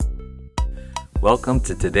Welcome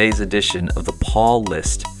to today's edition of the Paul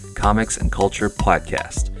List Comics and Culture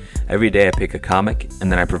Podcast. Every day I pick a comic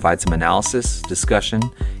and then I provide some analysis, discussion,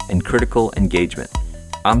 and critical engagement.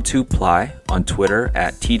 I'm 2Ply on Twitter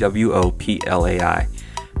at TWOPLAI.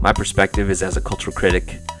 My perspective is as a cultural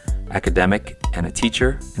critic, academic, and a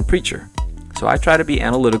teacher and preacher. So I try to be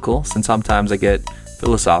analytical, since sometimes I get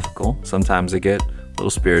philosophical, sometimes I get a little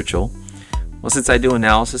spiritual. Well, since I do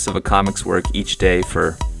analysis of a comic's work each day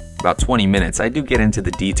for about 20 minutes, I do get into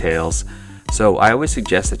the details. So I always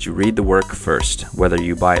suggest that you read the work first, whether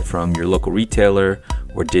you buy it from your local retailer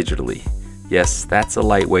or digitally. Yes, that's a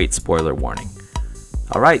lightweight spoiler warning.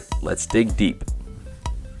 All right, let's dig deep.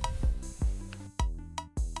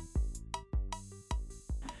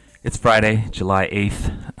 It's Friday, July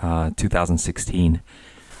 8th, 2016.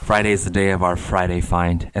 Friday is the day of our Friday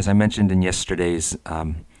Find. As I mentioned in yesterday's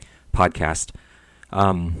podcast,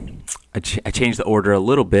 I changed the order a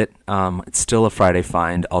little bit. It's still a Friday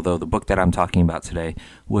Find, although the book that I'm talking about today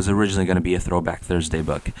was originally going to be a Throwback Thursday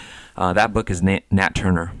book. That book is Nat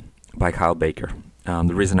Turner by Kyle Baker.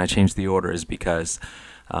 The reason I changed the order is because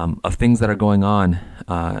of things that are going on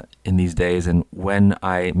in these days, and when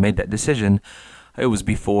I made that decision, it was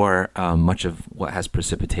before much of what has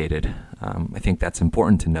precipitated. I think that's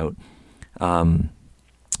important to note.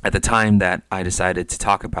 At the time that I decided to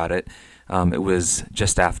talk about it, it was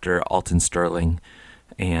just after Alton Sterling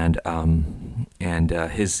and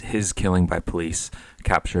his killing by police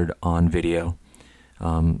captured on video.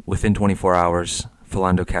 Within 24 hours,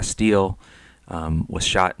 Philando Castile was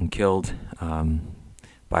shot and killed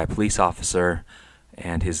by a police officer,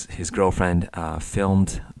 and his girlfriend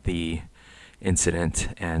filmed the incident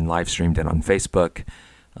and live streamed it on Facebook.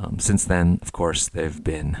 Since then, of course, there have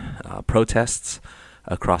been protests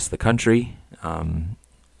across the country,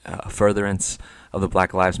 a furtherance of the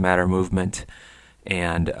Black Lives Matter movement,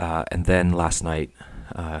 and then last night,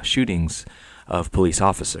 shootings of police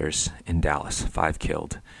officers in Dallas, 5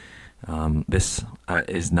 killed. This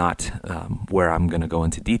is not where I'm going to go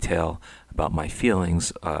into detail about my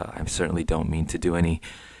feelings. I certainly don't mean to do any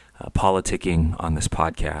politicking on this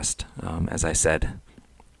podcast. As I said,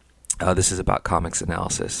 this is about comics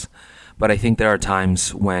analysis. But I think there are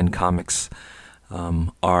times when comics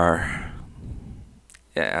are,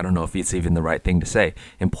 I don't know if it's even the right thing to say,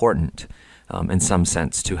 important in some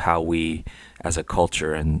sense to how we as a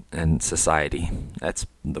culture and society, that's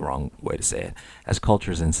the wrong way to say it, as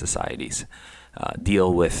cultures and societies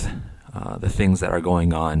deal with the things that are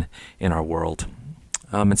going on in our world.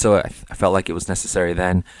 And so I felt like it was necessary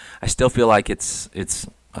then. I still feel like it's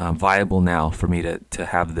viable now for me to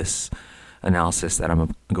have this analysis that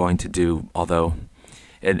I'm going to do, although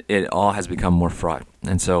it all has become more fraught.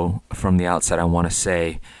 And so from the outset, I want to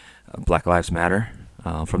say Black Lives Matter.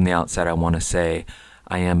 From the outset, I want to say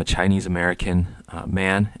I am a Chinese American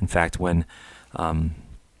man. In fact, when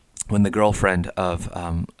the girlfriend of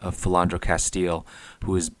Philando Castile,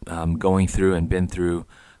 who is going through and been through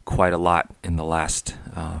quite a lot in the last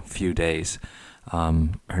few days,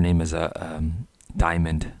 her name is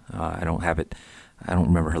Diamond. I don't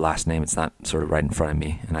remember her last name. It's not sort of right in front of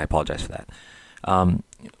me, and I apologize for that.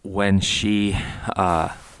 When she,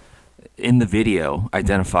 in the video,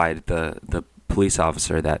 identified the police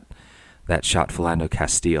officer that shot Philando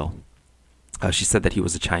Castile, she said that he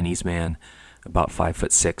was a Chinese man, about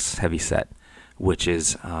 5'6", heavy set, which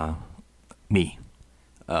is me.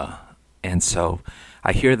 And so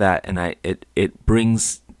I hear that, and it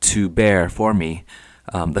brings to bear for me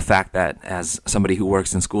the fact that as somebody who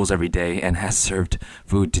works in schools every day and has served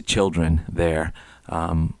food to children there,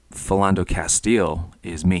 Philando Castile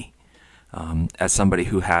is me. As somebody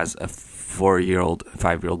who has a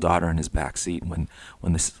 5-year-old daughter in his backseat when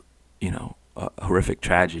this, horrific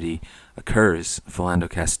tragedy occurs, Philando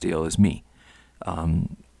Castile is me.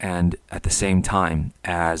 And at the same time,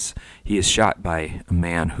 as he is shot by a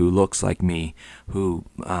man who looks like me, who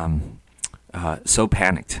so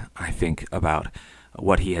panicked, I think, about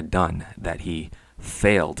what he had done that he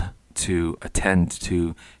failed to attend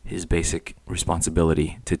to his basic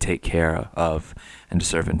responsibility to take care of and to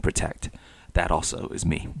serve and protect. That also is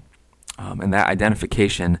me. And that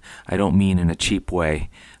identification, I don't mean in a cheap way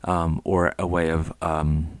or a way of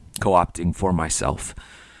co-opting for myself.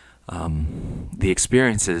 The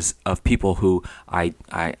experiences of people who I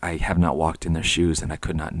have not walked in their shoes and I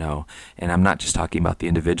could not know. And I'm not just talking about the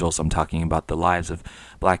individuals, I'm talking about the lives of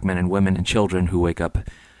black men and women and children who wake up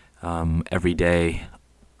every day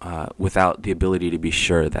without the ability to be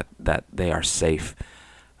sure that they are safe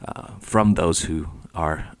from those who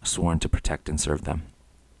are sworn to protect and serve them,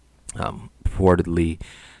 purportedly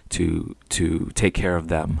to take care of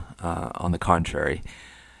them. On the contrary,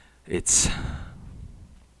 it's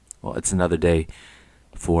it's another day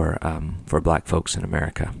for Black folks in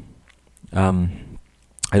America.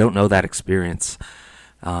 I don't know that experience,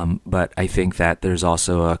 but I think that there's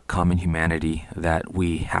also a common humanity that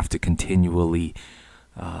we have to continually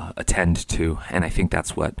attend to, and I think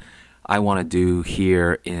that's what I want to do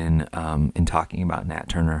here in talking about Nat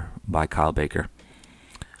Turner by Kyle Baker.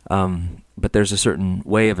 But there's a certain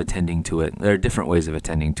way of attending to it. There are different ways of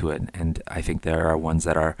attending to it, and I think there are ones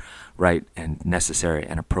that are right and necessary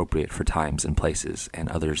and appropriate for times and places, and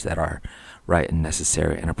others that are right and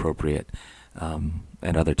necessary and appropriate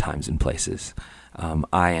at other times and places.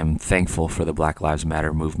 I am thankful for the Black Lives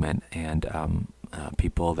Matter movement, and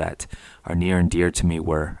people that are near and dear to me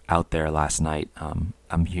were out there last night.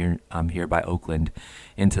 I'm here by Oakland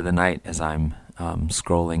into the night as I'm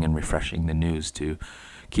scrolling and refreshing the news to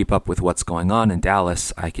keep up with what's going on in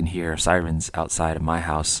Dallas. I can hear sirens outside of my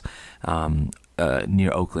house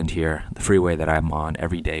near Oakland here, the freeway that I'm on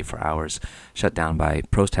every day for hours, shut down by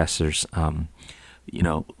protesters.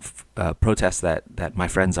 Protests that my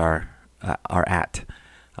friends are at.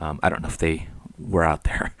 I don't know if they were out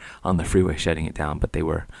there on the freeway shutting it down, but they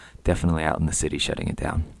were definitely out in the city shutting it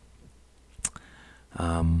down.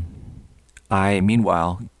 I,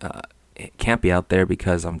 meanwhile, can't be out there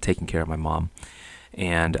because I'm taking care of my mom.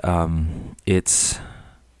 And I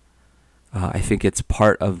think it's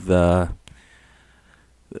part of the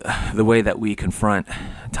way that we confront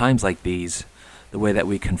times like these, the way that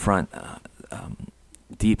we confront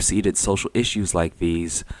deep-seated social issues like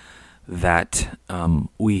these, that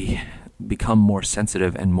we become more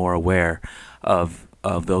sensitive and more aware of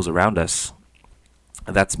those around us.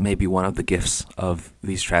 That's maybe one of the gifts of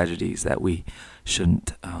these tragedies that we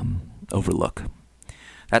shouldn't overlook.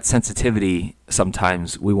 That sensitivity,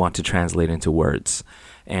 sometimes we want to translate into words.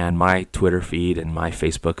 And my Twitter feed and my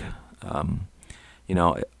Facebook,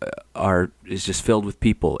 is just filled with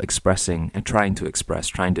people expressing and trying to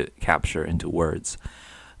capture into words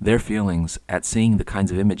their feelings at seeing the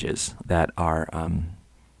kinds of images that are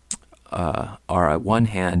at one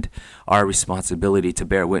hand our responsibility to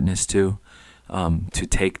bear witness to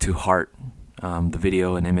take to heart the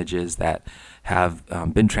video and images that have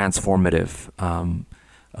been transformative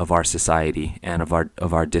of our society and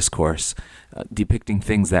of our discourse, depicting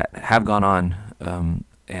things that have gone on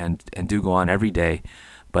and do go on every day,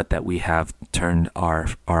 but that we have turned our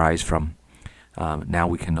eyes from. Now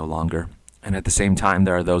we can no longer. And at the same time,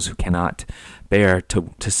 there are those who cannot bear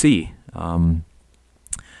to see,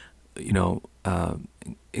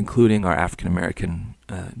 including our African American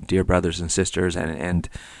dear brothers and sisters, and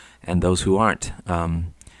those who aren't.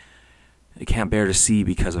 I can't bear to see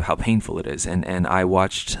because of how painful it is. And I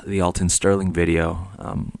watched the Alton Sterling video,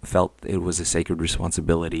 felt it was a sacred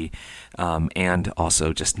responsibility, and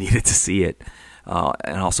also just needed to see it,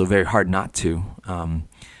 and also very hard not to.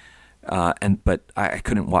 But I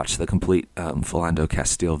couldn't watch the complete Philando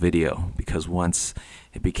Castile video because once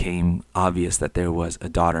it became obvious that there was a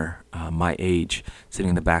daughter my age sitting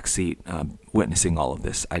in the back seat witnessing all of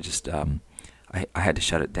this, I just I had to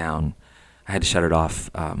shut it down. I had to shut it off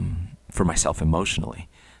for myself emotionally,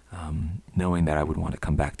 knowing that I would want to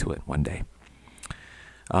come back to it one day.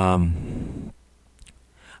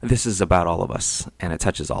 This is about all of us, and it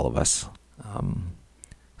touches all of us.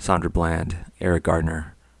 Sandra Bland, Eric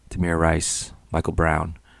Gardner, Tamir Rice, Michael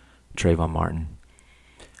Brown, Trayvon Martin,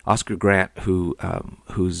 Oscar Grant,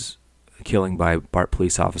 whose killing by BART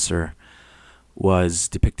police officer was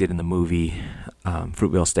depicted in the movie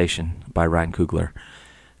Fruitvale Station by Ryan Coogler,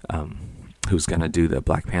 who's going to do the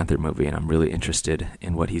Black Panther movie, and I'm really interested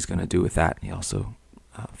in what he's going to do with that. He also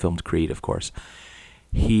filmed Creed, of course.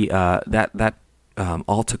 That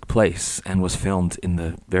all took place and was filmed in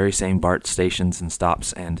the very same BART stations and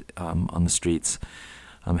stops and on the streets,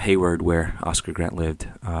 Hayward, where Oscar Grant lived,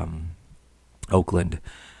 Oakland,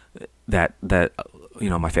 that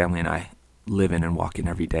my family and I live in and walk in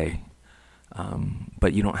every day.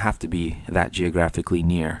 But you don't have to be that geographically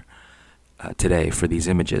near today for these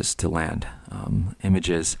images to land.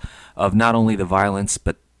 Images of not only the violence,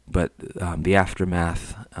 but the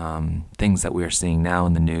aftermath, things that we are seeing now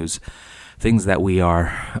in the news, things that we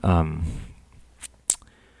are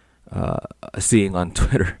seeing on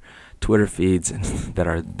Twitter feeds and that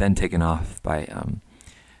are then taken off by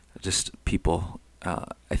just people.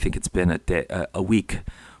 I think it's been a week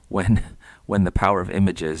when the power of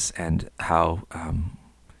images and how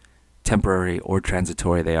temporary or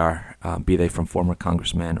transitory they are, be they from former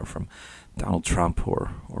congressmen or from Donald Trump or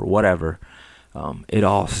whatever, it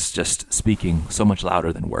all is just speaking so much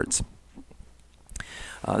louder than words.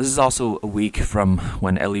 This is also a week from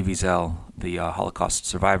when Elie Wiesel, the Holocaust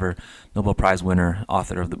survivor, Nobel Prize winner,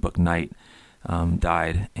 author of the book Night,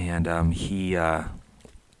 died, and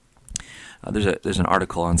there's an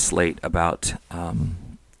article on Slate about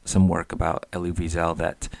some work about Elie Wiesel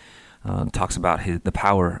that talks about the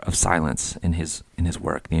power of silence in his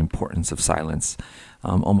work, the importance of silence,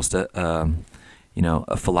 almost a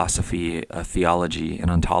philosophy, a theology, an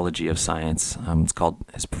ontology of science. It's called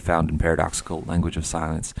His Profound and Paradoxical Language of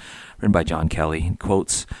Silence, written by John Kelly. He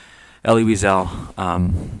quotes Elie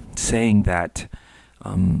Wiesel saying that,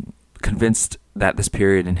 convinced that this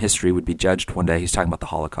period in history would be judged one day. He's talking about the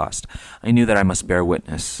Holocaust. I knew that I must bear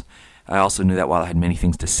witness. I also knew that while I had many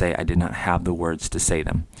things to say, I did not have the words to say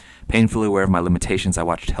them. Painfully aware of my limitations, I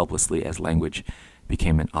watched helplessly as language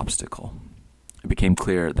became an obstacle. It became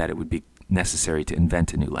clear that it would be necessary to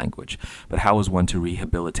invent a new language. But how was one to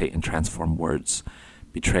rehabilitate and transform words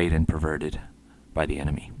betrayed and perverted by the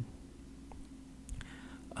enemy?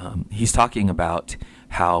 He's talking about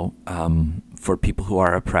how, for people who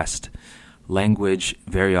are oppressed, language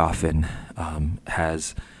very often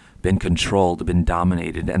has been controlled, been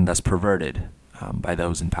dominated, and thus perverted by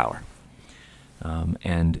those in power.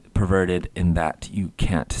 And perverted in that you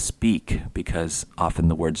can't speak because often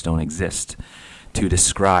the words don't exist to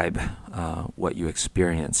describe what you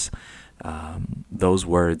experience. Those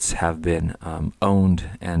words have been owned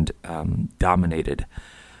and dominated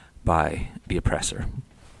by the oppressor.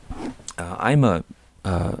 I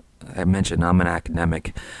mentioned I'm an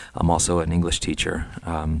academic. I'm also an English teacher.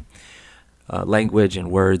 Language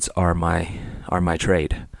and words are my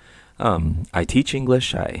trade. I teach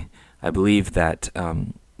English. I believe that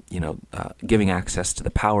giving access to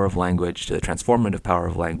the power of language, to the transformative power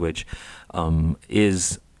of language,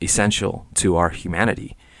 is essential to our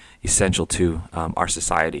humanity, essential to our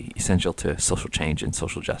society, essential to social change and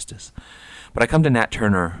social justice. But I come to Nat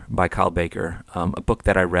Turner by Kyle Baker, a book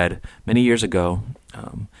that I read many years ago.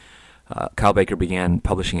 Kyle Baker began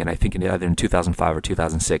publishing it, I think, either in 2005 or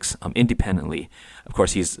 2006, independently. Of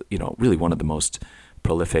course, he's really one of the most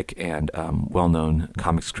prolific and well-known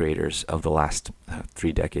comics creators of the last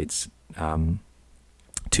 3 decades. 2,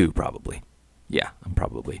 probably. Yeah, I'm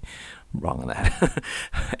probably wrong on that.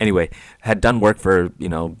 Anyway, had done work for,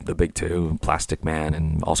 the Big Two, Plastic Man,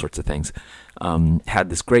 and all sorts of things. Had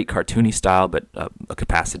this great cartoony style, but a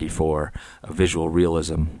capacity for visual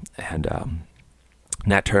realism. And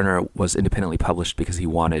Nat Turner was independently published because he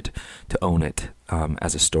wanted to own it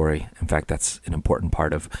as a story. In fact, that's an important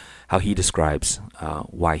part of how he describes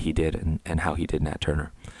why he did and how he did Nat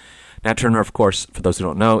Turner. Nat Turner, of course, for those who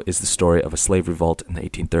don't know, is the story of a slave revolt in the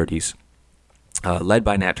 1830s. Led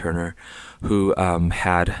by Nat Turner, who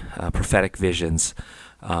had prophetic visions,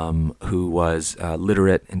 who was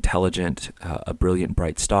literate, intelligent, a brilliant,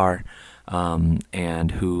 bright star,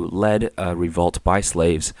 and who led a revolt by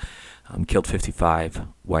slaves, killed 55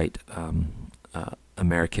 white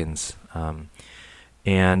Americans,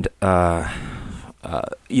 and I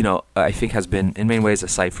think has been in many ways a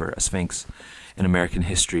cipher, a sphinx in American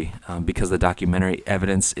history, because the documentary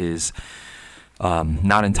evidence is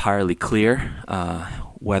not entirely clear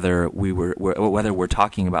whether we're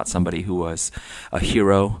talking about somebody who was a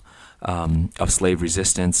hero of slave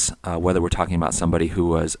resistance, whether we're talking about somebody who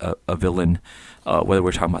was a villain, whether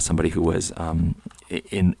we're talking about somebody who was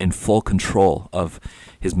in full control of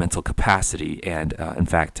his mental capacity and, in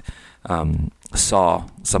fact, saw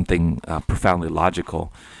something profoundly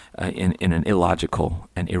logical in an illogical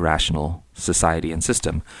and irrational society and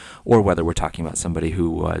system, or whether we're talking about somebody who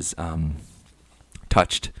was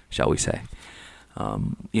touched, shall we say.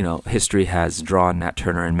 History has drawn Nat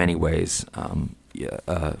Turner in many ways.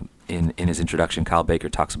 In his introduction, Kyle Baker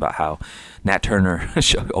talks about how Nat Turner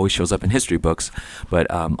always shows up in history books, but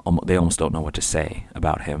they almost don't know what to say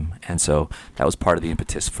about him. And so that was part of the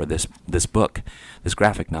impetus for this book, this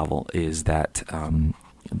graphic novel, is that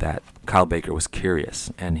that Kyle Baker was curious,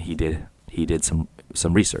 and he did some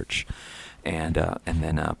research, and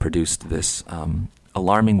then produced this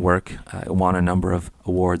alarming work. It won a number of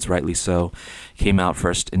awards, rightly so. Came out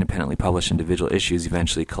first independently published individual issues,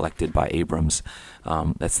 eventually collected by Abrams.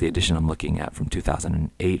 That's the edition I'm looking at from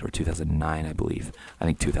 2008 or 2009, I believe. I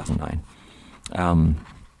think 2009.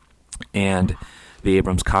 And the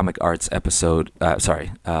Abrams Comic Arts edition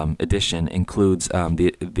includes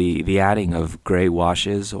the adding of gray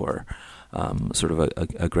washes, or sort of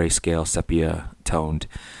a grayscale sepia toned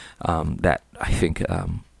that I think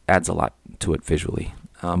adds a lot to it visually.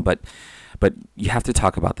 But you have to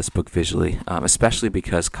talk about this book visually, especially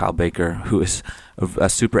because Kyle Baker, who is a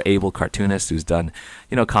super able cartoonist who's done,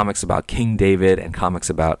 comics about King David and comics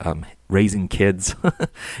about raising kids,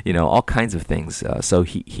 all kinds of things. So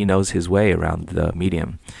he knows his way around the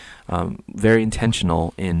medium. Very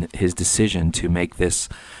intentional in his decision to make this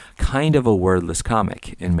kind of a wordless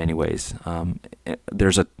comic in many ways.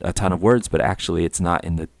 There's a ton of words, but actually it's not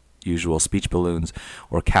in the usual speech balloons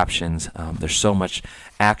or captions. There's so much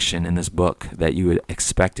action in this book that you would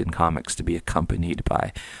expect in comics to be accompanied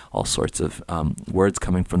by all sorts of words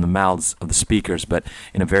coming from the mouths of the speakers, but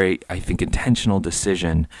in a very, I think, intentional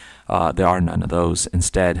decision, there are none of those.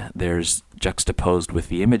 Instead, there's juxtaposed with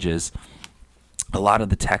the images a lot of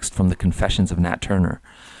the text from the Confessions of Nat Turner.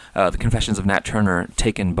 The Confessions of Nat Turner,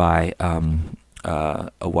 taken by a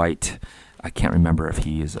white, I can't remember if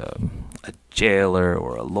he is a jailer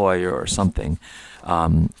or a lawyer or something,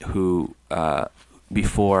 who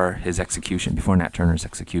before his execution, before Nat Turner's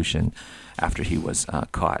execution, after he was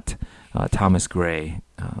caught, Thomas Gray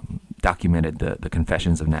documented the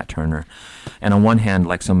Confessions of Nat Turner. And on one hand,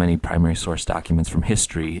 like so many primary source documents from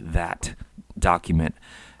history, that document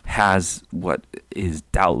has what is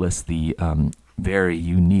doubtless the very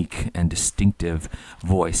unique and distinctive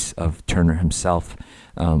voice of Turner himself,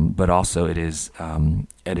 but also it is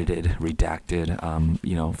edited,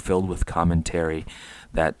 redacted, filled with commentary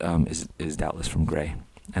that is doubtless from Gray.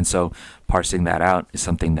 And so parsing that out is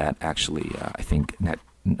something that actually I think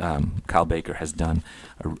Kyle Baker has done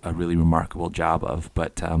a really remarkable job of.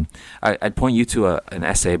 But I'd point you to an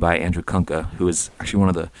essay by Andrew Kunka, who is actually one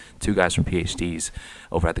of the two guys from PhDs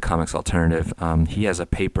over at the Comics Alternative. He has a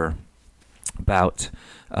paper about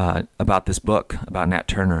this book, about Nat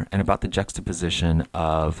Turner, and about the juxtaposition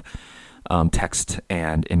of text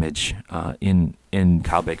and image in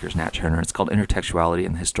Kyle Baker's Nat Turner. It's called Intertextuality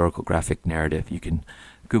and the Historical Graphic Narrative. You can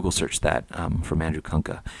Google search that from Andrew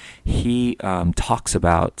Kunka. He talks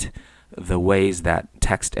about the ways that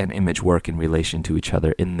text and image work in relation to each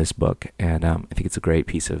other in this book, and I think it's a great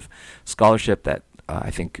piece of scholarship that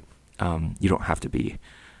I think you don't have to be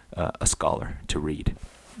a scholar to read.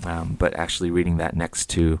 But actually reading that next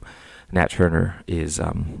to Nat Turner is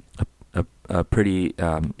a pretty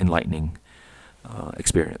enlightening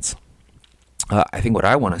experience. I think what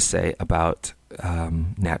I want to say about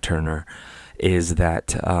Nat Turner is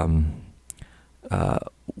that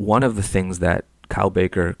one of the things that Kyle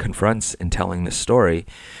Baker confronts in telling this story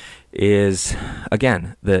is,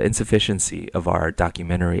 again, the insufficiency of our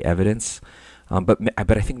documentary evidence, but I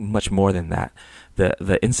think much more than that,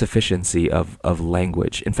 the insufficiency of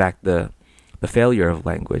language. In fact, the failure of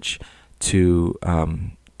language to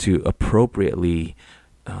appropriately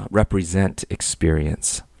represent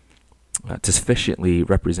experience, to sufficiently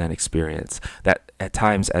represent experience. That at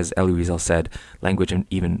times, as Elie Wiesel said, language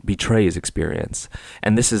even betrays experience.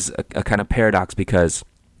 And this is a kind of paradox because,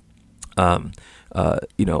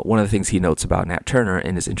 one of the things he notes about Nat Turner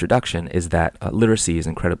in his introduction is that literacy is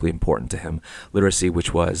incredibly important to him. Literacy,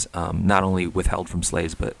 which was not only withheld from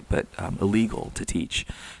slaves, but illegal to teach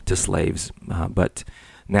to slaves. But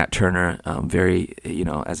Nat Turner, very,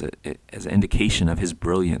 as an indication of his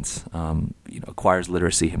brilliance, acquires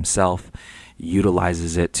literacy himself,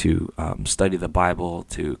 utilizes it to study the Bible,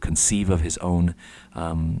 to conceive of his own,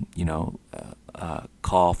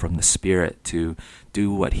 call from the Spirit to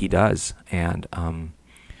do what he does, and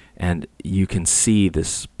you can see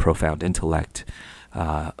this profound intellect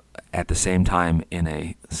at the same time in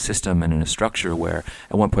a system and in a structure where,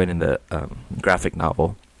 at one point in the graphic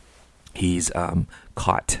novel, he's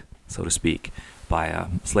caught, so to speak, by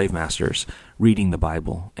slave masters reading the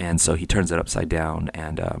Bible, and so he turns it upside down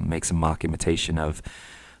and makes a mock imitation of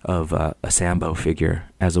a Sambo figure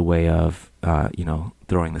as a way of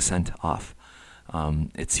throwing the scent off.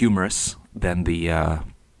 It's humorous. Then the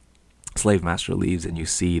slave master leaves, and you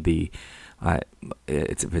see if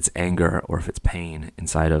it's anger or if it's pain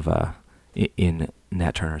inside of in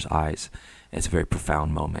Nat Turner's eyes. It's a very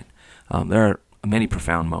profound moment. There are many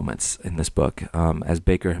profound moments in this book. As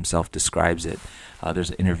Baker himself describes it, there's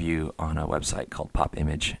an interview on a website called Pop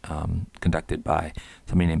Image, conducted by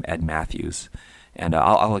somebody named Ed Matthews. And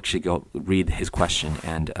I'll actually go read his question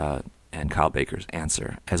and Kyle Baker's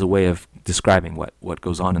answer as a way of describing what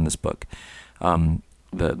goes on in this book.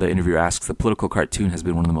 The interviewer asks, "The political cartoon has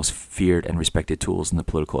been one of the most feared and respected tools in the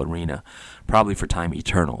political arena, probably for time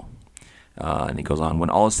eternal." And he goes on, "When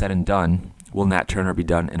all is said and done, will Nat Turner be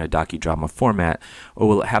done in a docudrama format, or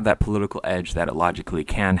will it have that political edge that it logically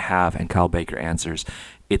can have?" And Kyle Baker answers,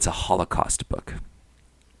 "It's a Holocaust book."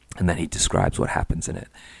 And then he describes what happens in it.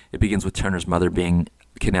 It begins with Turner's mother being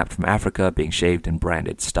kidnapped from Africa, being shaved and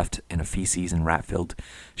branded, stuffed in a feces and rat-filled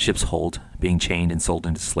ship's hold, being chained and sold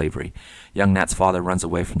into slavery. Young Nat's father runs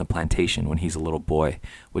away from the plantation when he's a little boy,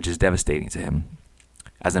 which is devastating to him.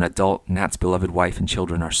 As an adult, Nat's beloved wife and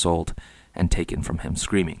children are sold and taken from him,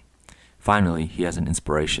 screaming. Finally, he has an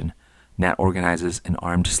inspiration. Nat organizes an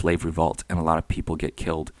armed slave revolt, and a lot of people get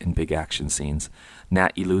killed in big action scenes.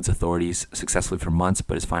 Nat eludes authorities successfully for months,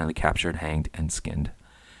 but is finally captured, hanged, and skinned.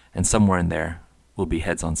 And somewhere in there will be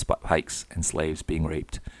heads on pikes and slaves being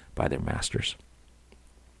raped by their masters.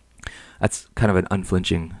 That's kind of an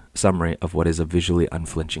unflinching summary of what is a visually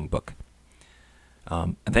unflinching book.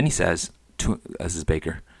 And then he says, this is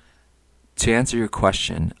Baker, to answer your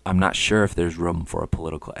question, I'm not sure if there's room for a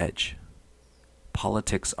political edge.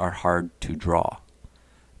 Politics are hard to draw.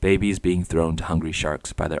 Babies being thrown to hungry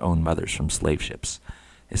sharks by their own mothers from slave ships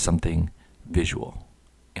is something visual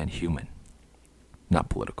and human, not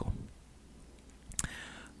political.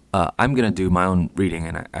 I'm going to do my own reading,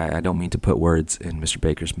 and I don't mean to put words in Mr.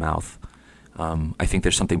 Baker's mouth. I think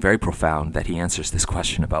there's something very profound that he answers this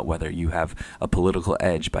question about whether you have a political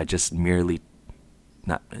edge by just merely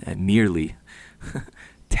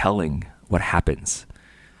telling what happens.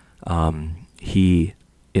 He,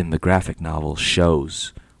 in the graphic novel,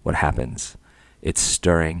 shows what happens. It's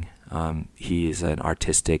stirring. He is an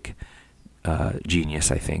artistic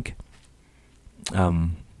genius, I think.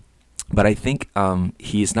 But I think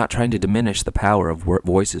he's not trying to diminish the power of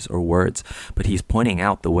voices or words, but he's pointing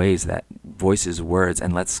out the ways that voices, words,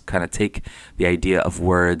 and let's kind of take the idea of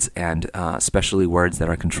words, and especially words that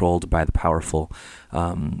are controlled by the powerful,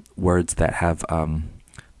 words that have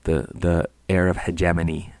the air of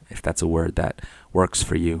hegemony, if that's a word that works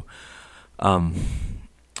for you,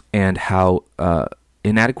 and how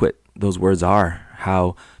inadequate those words are,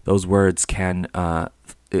 how those words can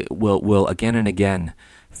will again and again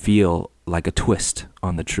feel like a twist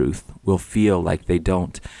on the truth, will feel like they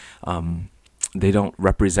don't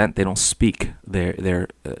represent, they don't speak,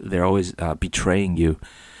 they're always betraying you,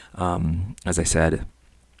 as I said,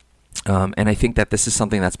 and I think that this is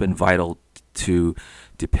something that's been vital to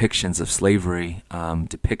depictions of slavery,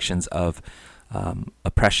 depictions of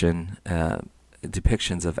oppression,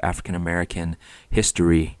 depictions of African American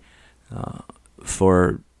history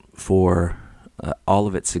for all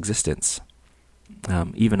of its existence.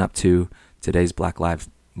 Even up to today's Black Lives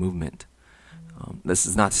Movement. This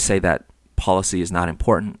is not to say that policy is not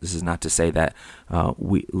important. This is not to say that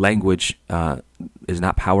language is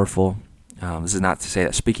not powerful. This is not to say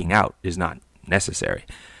that speaking out is not necessary.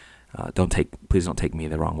 Please don't take me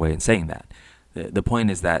the wrong way in saying that. The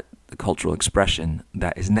point is that the cultural expression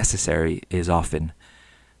that is necessary is often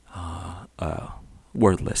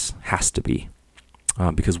wordless, has to be,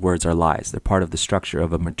 because words are lies. They're part of the structure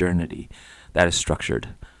of a modernity that is structured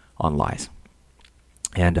on lies.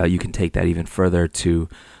 And you can take that even further to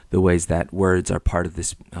the ways that words are part of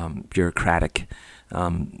this bureaucratic,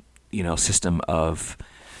 system of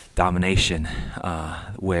domination,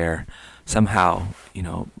 where somehow,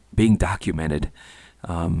 being documented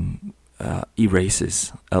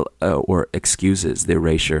erases or excuses the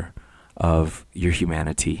erasure of your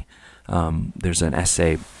humanity. There's an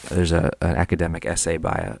academic essay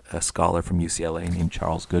by a scholar from UCLA named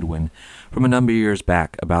Charles Goodwin from a number of years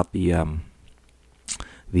back about the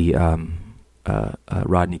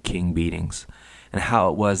Rodney King beatings, and how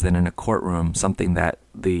it was that in a courtroom, something that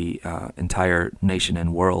the entire nation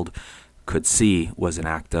and world could see was an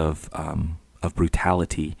act of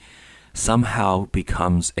brutality somehow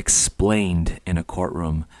becomes explained in a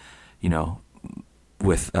courtroom,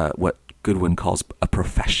 with what Goodwin calls a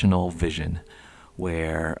professional vision,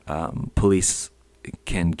 where police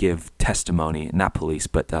can give testimony, not police,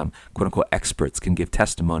 but quote-unquote experts can give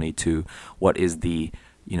testimony to what is the,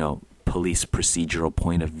 police procedural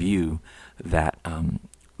point of view that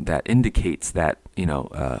that indicates that,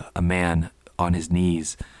 a man on his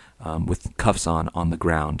knees with cuffs on the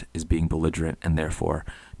ground is being belligerent and therefore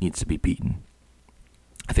needs to be beaten.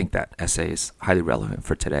 I think that essay is highly relevant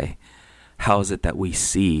for today. How is it that we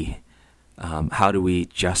see? How do we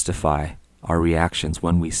justify our reactions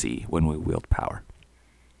when we wield power?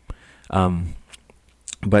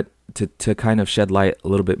 But to kind of shed light a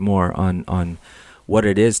little bit more on what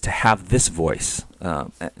it is to have this voice,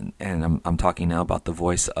 and I'm talking now about the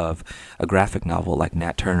voice of a graphic novel like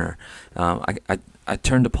Nat Turner. I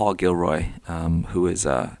turned to Paul Gilroy, who is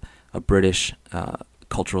a British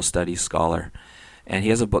cultural studies scholar. And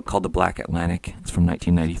he has a book called The Black Atlantic. It's from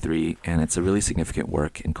 1993, and it's a really significant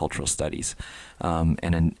work in cultural studies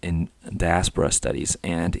and in diaspora studies.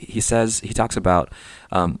 And he talks about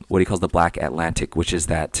what he calls the Black Atlantic, which is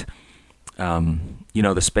that,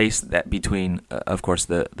 the space that between, of course,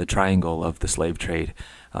 the triangle of the slave trade.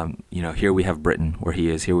 Here we have Britain, where he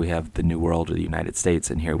is. Here we have the New World, or the United States,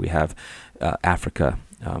 and here we have Africa,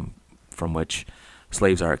 from which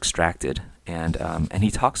slaves are extracted. And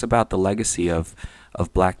he talks about the legacy of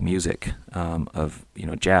black music, of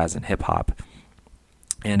jazz and hip hop,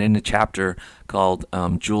 And in a chapter called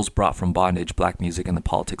Jewels Brought from Bondage, Black Music and the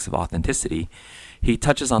Politics of Authenticity, he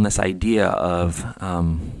touches on this idea of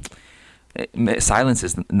silence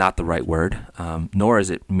is not the right word, nor is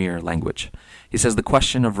it mere language. He says the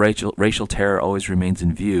question of racial terror always remains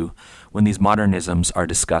in view when these modernisms are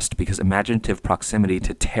discussed because imaginative proximity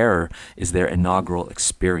to terror is their inaugural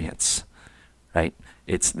experience, right?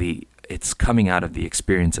 It's coming out of the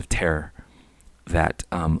experience of terror that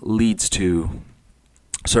leads to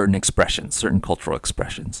certain expressions, certain cultural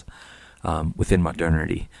expressions within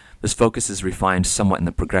modernity. This focus is refined somewhat in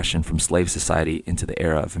the progression from slave society into the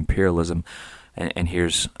era of imperialism. And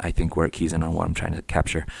here's, I think, where it keys in on what I'm trying to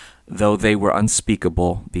capture. Though they were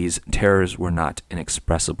unspeakable, these terrors were not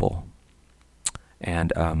inexpressible.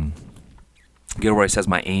 And Gilroy says,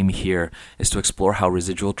 my aim here is to explore how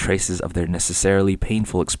residual traces of their necessarily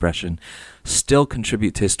painful expression still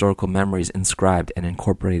contribute to historical memories inscribed and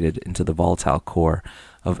incorporated into the volatile core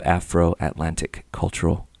of Afro-Atlantic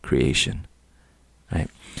cultural creation. Right.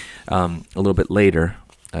 A little bit later,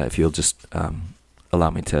 if you'll just allow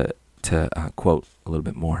me to quote a little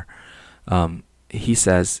bit more, he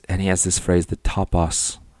says, and he has this phrase, the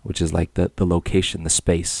topos, which is like the location, the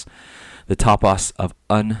space, the topos of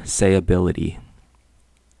unsayability,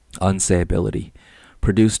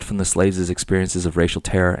 produced from the slaves' experiences of racial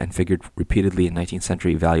terror and figured repeatedly in 19th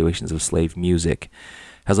century evaluations of slave music,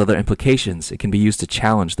 has other implications. It can be used to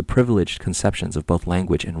challenge the privileged conceptions of both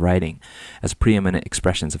language and writing as preeminent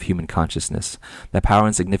expressions of human consciousness. The power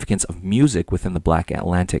and significance of music within the Black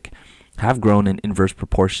Atlantic have grown in inverse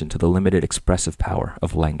proportion to the limited expressive power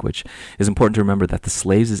of language. It is important to remember that the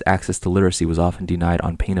slaves' access to literacy was often denied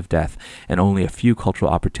on pain of death, and only a few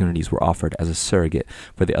cultural opportunities were offered as a surrogate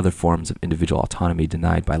for the other forms of individual autonomy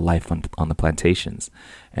denied by life on the plantations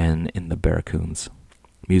and in the barracoons.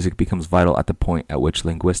 Music becomes vital at the point at which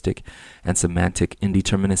linguistic and semantic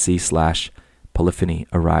indeterminacy/polyphony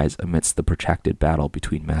arise amidst the protracted battle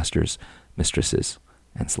between masters, mistresses,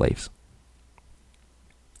 and slaves.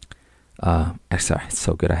 Sorry, it's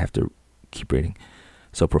so good I have to keep reading.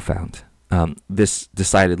 So profound. This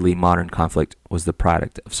decidedly modern conflict was the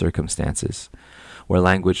product of circumstances where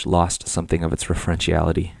language lost something of its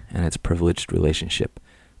referentiality and its privileged relationship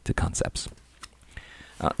to concepts.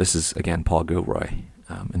 This is, again, Paul Gilroy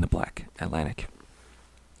in the Black Atlantic.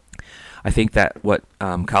 I think that what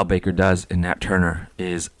Kyle Baker does in Nat Turner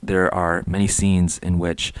is there are many scenes in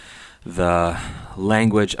which the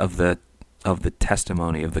language of the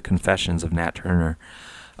testimony, of the confessions of Nat Turner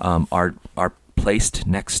are placed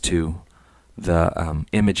next to the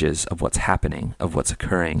images of what's happening, of what's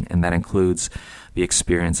occurring, and that includes the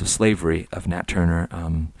experience of slavery of Nat Turner,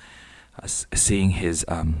 seeing his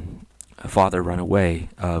father run away,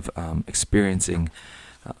 of experiencing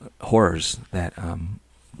horrors that I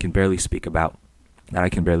can barely speak about,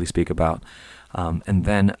 and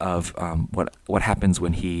then of what happens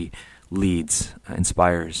when he leads,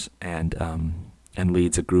 inspires, and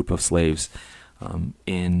leads a group of slaves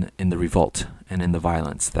in the revolt and in the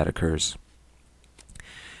violence that occurs.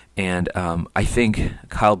 And I think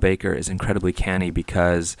Kyle Baker is incredibly canny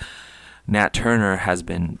because Nat Turner has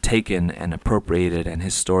been taken and appropriated and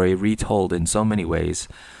his story retold in so many ways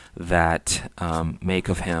that make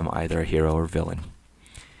of him either a hero or villain.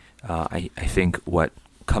 I think what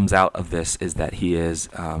comes out of this is that he is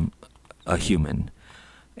a human,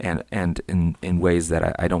 and in ways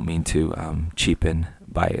that I don't mean to cheapen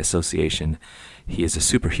by association, he is a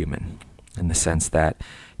superhuman in the sense that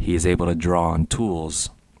he is able to draw on tools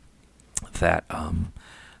that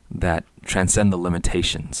transcend the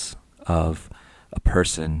limitations of a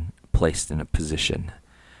person placed in a position,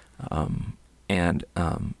 and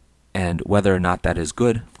whether or not that is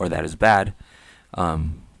good or that is bad,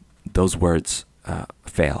 those words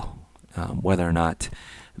fail. Whether or not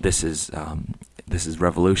this is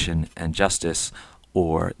revolution and justice,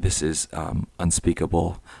 or this is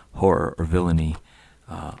unspeakable horror or villainy,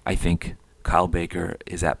 I think Kyle Baker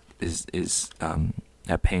is at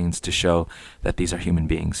pains to show that these are human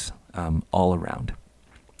beings all around.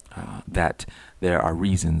 That there are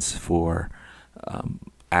reasons for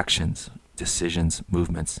actions, decisions,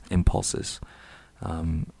 movements, impulses,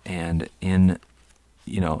 and in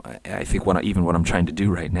I think what I'm trying to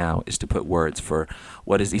do right now is to put words for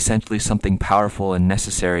what is essentially something powerful and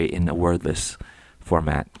necessary in a wordless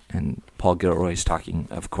format. And Paul Gilroy is talking,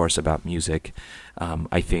 of course, about music.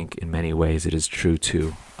 I think in many ways it is true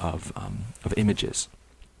too of images,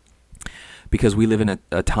 because we live in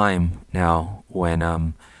a time now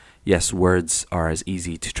when yes, words are as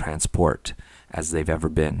easy to transport as they've ever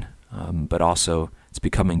been, but also it's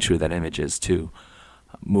becoming true that images too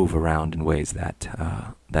move around in ways that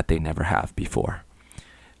they never have before.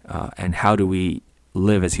 and how do we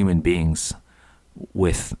live as human beings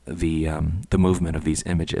with the movement of these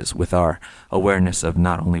images, with our awareness of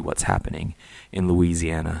not only what's happening in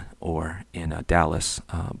Louisiana or in Dallas,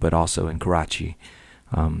 but also in Karachi,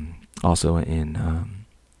 also in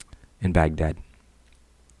Baghdad.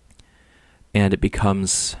 And it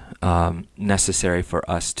becomes necessary for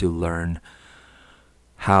us to learn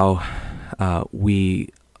how we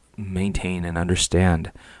maintain and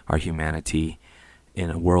understand our humanity in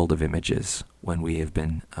a world of images when we have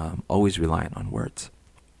been always reliant on words.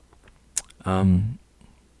 Of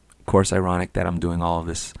course, ironic that I'm doing all of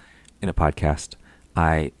this in a podcast.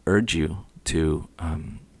 I urge you to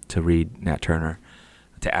read Nat Turner,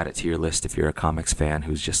 to add it to your list if you're a comics fan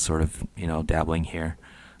who's just sort of dabbling here.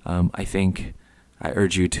 I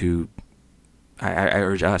urge you to. I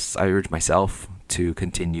urge us. I urge myself to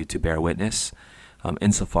continue to bear witness,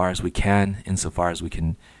 insofar as we can,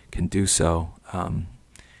 do so,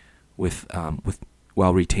 with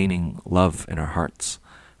while retaining love in our hearts.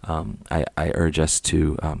 I urge us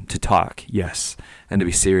to talk, yes, and to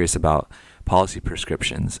be serious about policy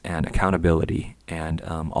prescriptions and accountability and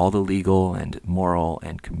all the legal and moral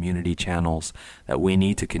and community channels that we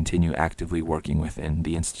need to continue actively working within,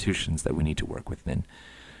 the institutions that we need to work within.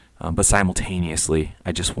 But simultaneously,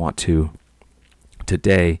 I just want to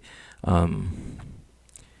today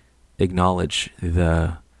acknowledge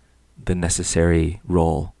the necessary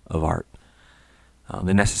role of art,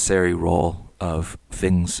 the necessary role of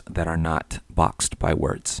things that are not boxed by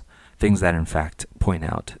words, things that in fact point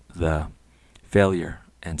out the failure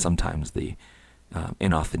and sometimes the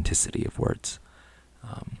inauthenticity of words.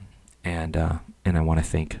 And I want to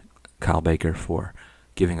thank Kyle Baker for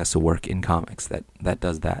giving us a work in comics that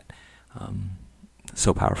does that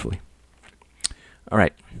so powerfully. All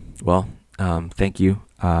right. Well, thank you.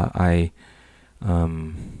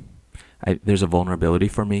 There's a vulnerability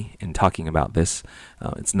for me in talking about this.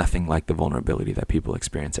 It's nothing like the vulnerability that people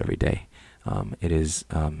experience every day. It is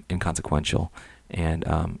inconsequential,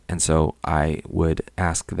 and so I would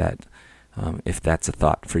ask that if that's a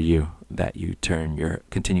thought for you, that you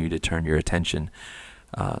continue to turn your attention,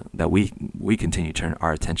 that we continue to turn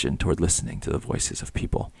our attention toward listening to the voices of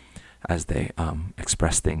people as they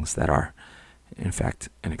express things that are, in fact,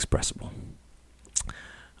 inexpressible.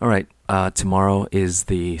 All right, tomorrow is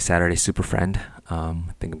the Saturday Super Friend. I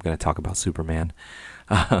think I'm going to talk about Superman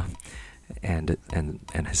and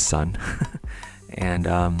his son. and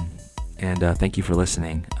thank you for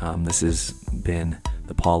listening. This has been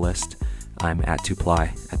the Paul List. I'm at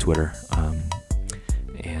 2ply at Twitter.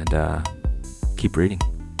 And keep reading.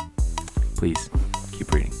 Please,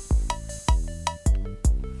 keep reading.